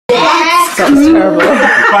terrible.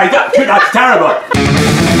 Right, that's terrible.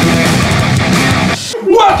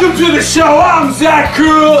 Welcome to the show. I'm Zach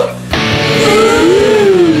Cool.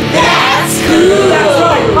 That's cool. That's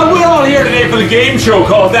right. And we're all here today for the game show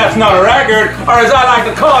called That's Not a Record, or as I like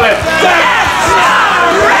to call it, That's Not a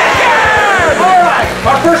Record. All right.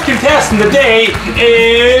 Our first contestant today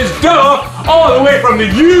is Duff, all the way from the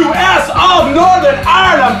U.S. of Northern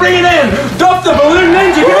Ireland. Bring it in, Duff the Balloon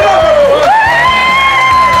Ninja. Give it up,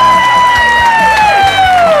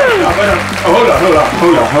 everyone.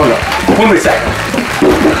 Hold on. 1 wee second.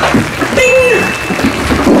 Ding!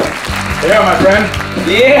 There, my friend.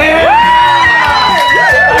 Yeah!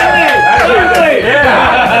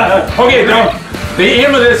 Yeah! Okay, Duff. The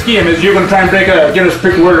aim of this game is you're going to try and break a Guinness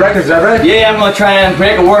World Records, is that right? Yeah, I'm going to try and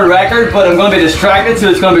break a world record, but I'm going to be distracted, so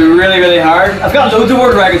it's going to be really, really hard. I've got loads of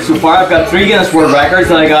world records so far. I've got 3 Guinness World Records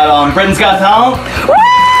that I got on Britain's Got Talent.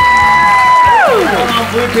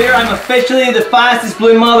 Here, I'm officially the fastest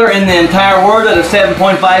balloon modeler in the entire world out of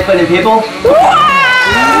 7.5 billion people.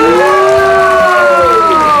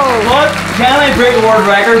 What? Can I break a world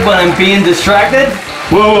record when I'm being distracted?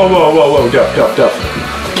 Whoa, Duff.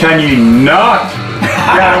 Can you not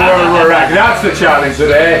get a world record? That's the challenge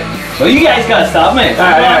today. Well, you guys gotta stop me.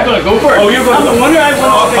 I'm gonna go for it. Oh, you're going to go. I'm the wonder I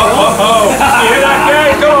want to You hear that,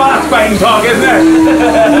 guys? Go on, that's fighting talk, isn't it?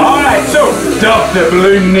 Alright, so, Duff the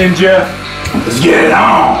Balloon Ninja. Let's get it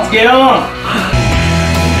on! Let's get on!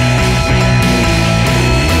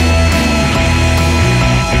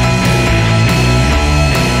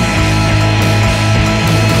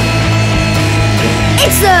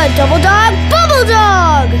 It's the Double Dog Bubble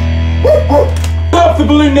Dog! Duff the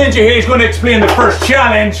Balloon Ninja here is going to explain the first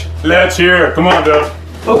challenge. Let's hear it. Come on, Duff.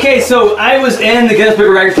 Okay, so I was in the Guinness Book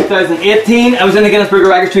of Records 2018, I was in the Guinness Book of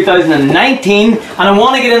Records 2019, and I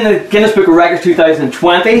want to get in the Guinness Book of Records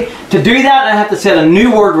 2020. To do that, I have to set a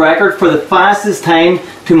new world record for the fastest time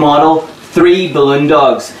to model 3 balloon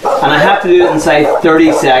dogs. And I have to do it inside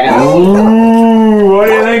 30 seconds. Ooh, what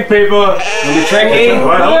do you think, people? It'll be tricky.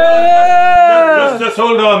 Just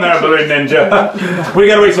hold on there, Balloon Ninja. We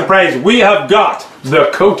got a wee surprise. We have got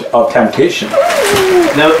the coat of temptation. The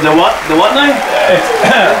what? The what now?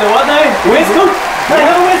 The what now? Waistcoat? I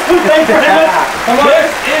have a waistcoat, thanks very much.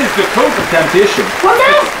 This is the coat of temptation. What's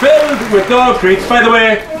that? It's filled with dog treats. By the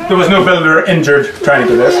way, there was no builder injured trying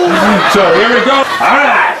to do this. So here we go.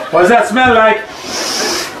 Alright, what does that smell like?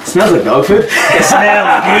 It smells like dog food. It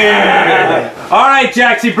smells good. Alright,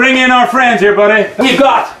 Jaxie, bring in our friends here, buddy. We've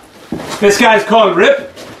got, this guy's called Rip.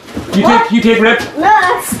 You take Rip. No,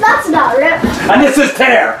 that's not Rip. And this is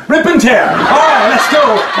Tear. Rip and Tear. Alright, let's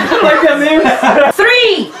go. Like that name.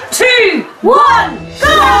 3, 2, 1, go!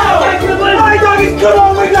 Alright, doggies, come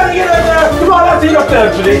on, we gotta get in there. Come on, let's eat up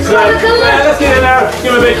there, please. Come on. Let's get in there.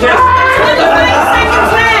 Give him a big kiss. 20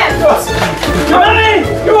 seconds left! Come on,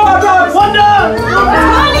 come on, dogs. 1 dog.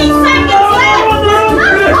 20 seconds left!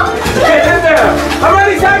 Get in there. How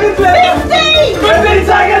many seconds left? 15! 15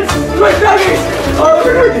 seconds. Quick, doggies. Oh,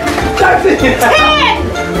 that's it. 10!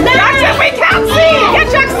 9! Jackson, we can't see! Get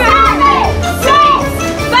Jackson! 7! 6!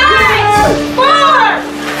 5! 4!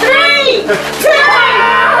 3! 2!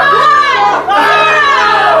 1!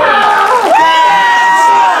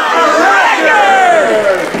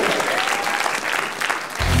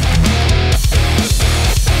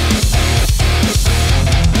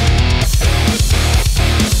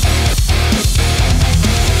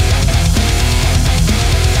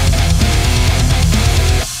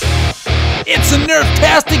 It's a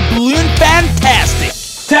Nerf-tastic balloon fantastic!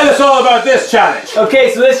 Tell us all about this challenge.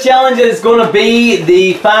 Okay, so this challenge is going to be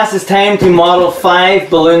the fastest time to model 5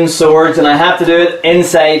 balloon swords, and I have to do it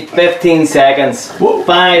inside 15 seconds. Whoa.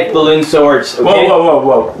 5 balloon swords. Okay?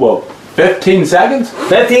 Whoa. 15 seconds?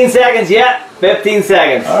 15 seconds, yeah. 15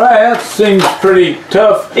 seconds. Alright, that seems pretty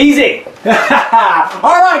tough. Easy.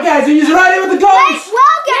 Alright, guys, are you ready with the guns? Let's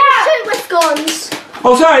all get to shoot with guns.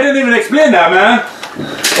 Oh, sorry, I didn't even explain that, man.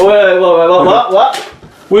 Wait, what?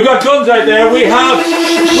 We got guns out there. We have.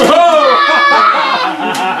 Whoa!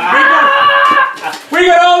 we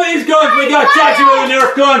got all these guns. We got Jackson with a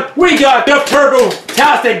Nerf gun. We got the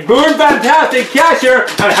Turbo-tastic, Boom Fantastic Casher,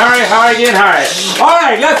 and Harry. All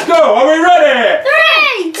right, let's go. Are we ready?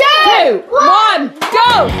 3, 2, 1,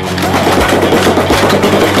 go!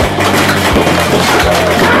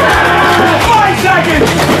 5 seconds.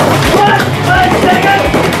 What? 5 seconds?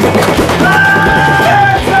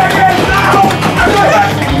 10 seconds. Ow!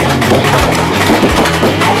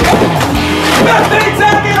 15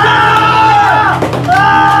 seconds.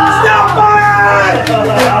 Stop firing!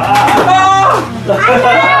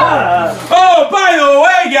 Oh, by the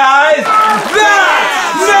way, guys,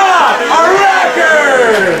 that's not a record!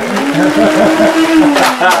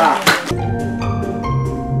 Sour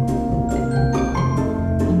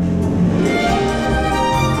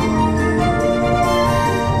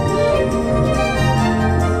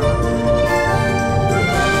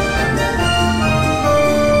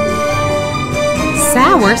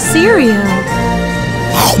cereal.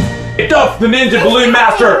 Duff, the Ninja Balloon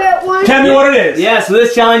Master. Tell me what it is. Yeah, so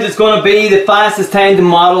this challenge is going to be the fastest time to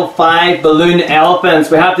model 5 balloon elephants.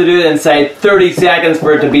 We have to do it inside 30 seconds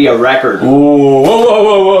for it to be a record. Whoa, whoa, whoa,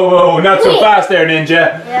 whoa, whoa, whoa. Not so fast there,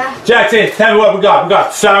 Ninja. Yeah. Jackson, tell me what we got. We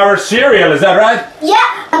got sour cereal, is that right?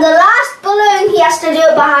 Yeah, and the last balloon he has to do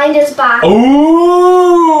it behind his back.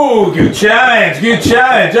 Ooh, good challenge, good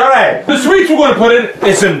challenge. All right, the sweets we're going to put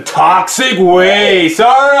in some toxic waste.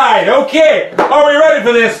 All right, okay. Are we ready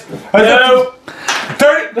for this? No.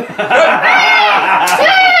 30. 2, 1.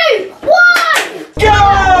 Go!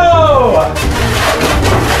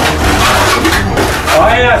 Oh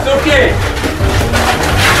yes, okay.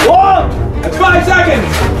 1. That's 5 seconds.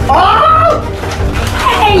 Oh!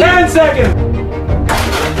 10 seconds.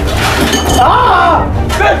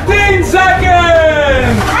 15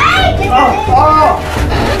 seconds.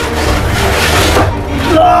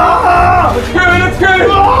 It's good, it's good.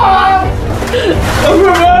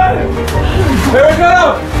 Here we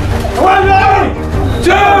go. 1,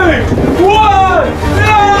 2, 1.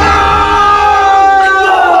 No!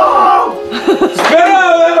 Spin it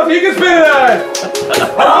out, you can spin it out.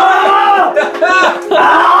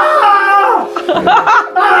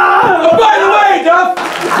 Oh, by the way, Duff,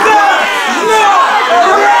 that's not a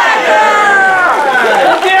record!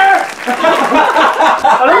 I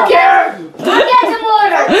don't care! I'll get some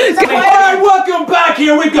water. Alright, welcome back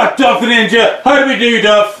here. We've got Duff the Ninja. How do we do,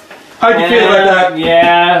 Duff? How'd you feel about that?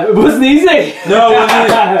 Yeah, it wasn't easy. No, it wasn't.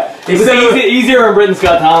 It was easier in Britain's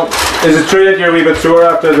Got Talent. Is it true that you're a wee bit sore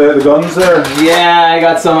after the guns there? Yeah, I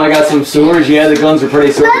got some sores. Yeah, the guns were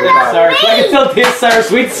pretty sore. That's So I can still taste sour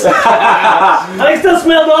sweets. I can still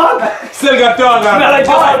smell dog. Still got dog on. Smell like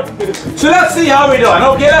dog. Alright, so let's see how we done.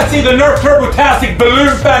 Okay, let's see the Nerf Turbo-tastic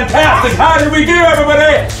Balloon Fantastic. How did we do,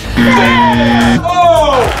 everybody?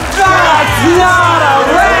 Oh, that's not a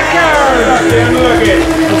record! Look it.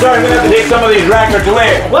 I'm sorry, I'm gonna have to take some of these records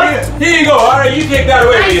away. What? Here you go. Alright, you take that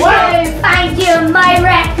away. Thank you, my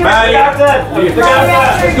record.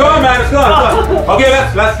 It's going, man. It's going. Okay,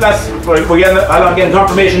 I'm getting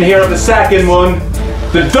confirmation here of the second one.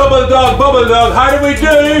 The double dog, bubble dog. How did we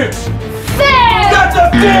do? Fair. That's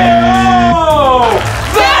a fail! Oh,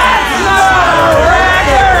 that's not a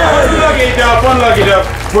record! Unlucky Duff, unlucky Duff.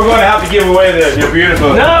 We're going to have to give away this. You're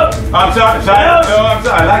beautiful. No! I'm sorry. No, I'm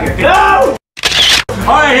sorry. I like it. No!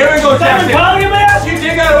 Alright, here we go, Seven Jackson. pound, you man! You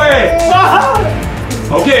take that away.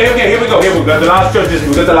 Okay, here we go. Here we got the last judges.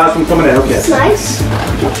 We got the last one coming in. Okay. It's nice.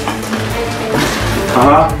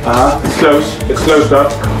 It's close. It's close,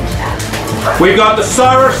 Duff. We've got the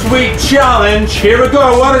sour sweet challenge. Here we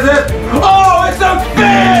go. What is it? Oh, it's a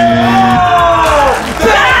fail!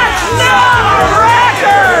 That's not a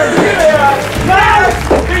record!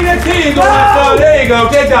 Here you go, son. There you go.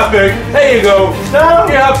 Take that, Big. There you go. No!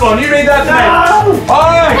 You have fun. You read that tonight. No!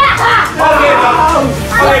 Alright. Okay, Duff.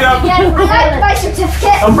 Okay, Duff. I like my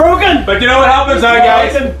certificate. I'm broken! But you know what happens now,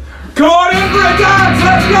 guys? Come on in for a dance.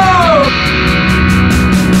 Let's go!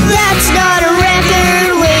 That's not a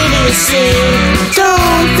record, wait till you see.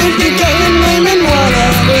 Don't think you're getting name in one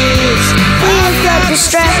of these. We've got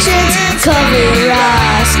distractions, cover your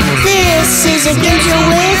eyes. This is a game show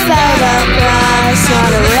without a prize.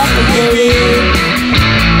 Not a record, baby.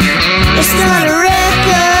 It's not a record.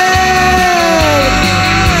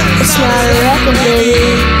 It's not a record,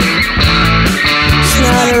 baby. It's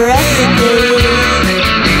not a record, baby.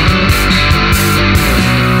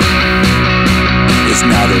 It's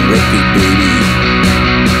not a record, baby.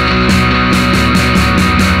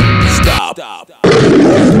 Stop.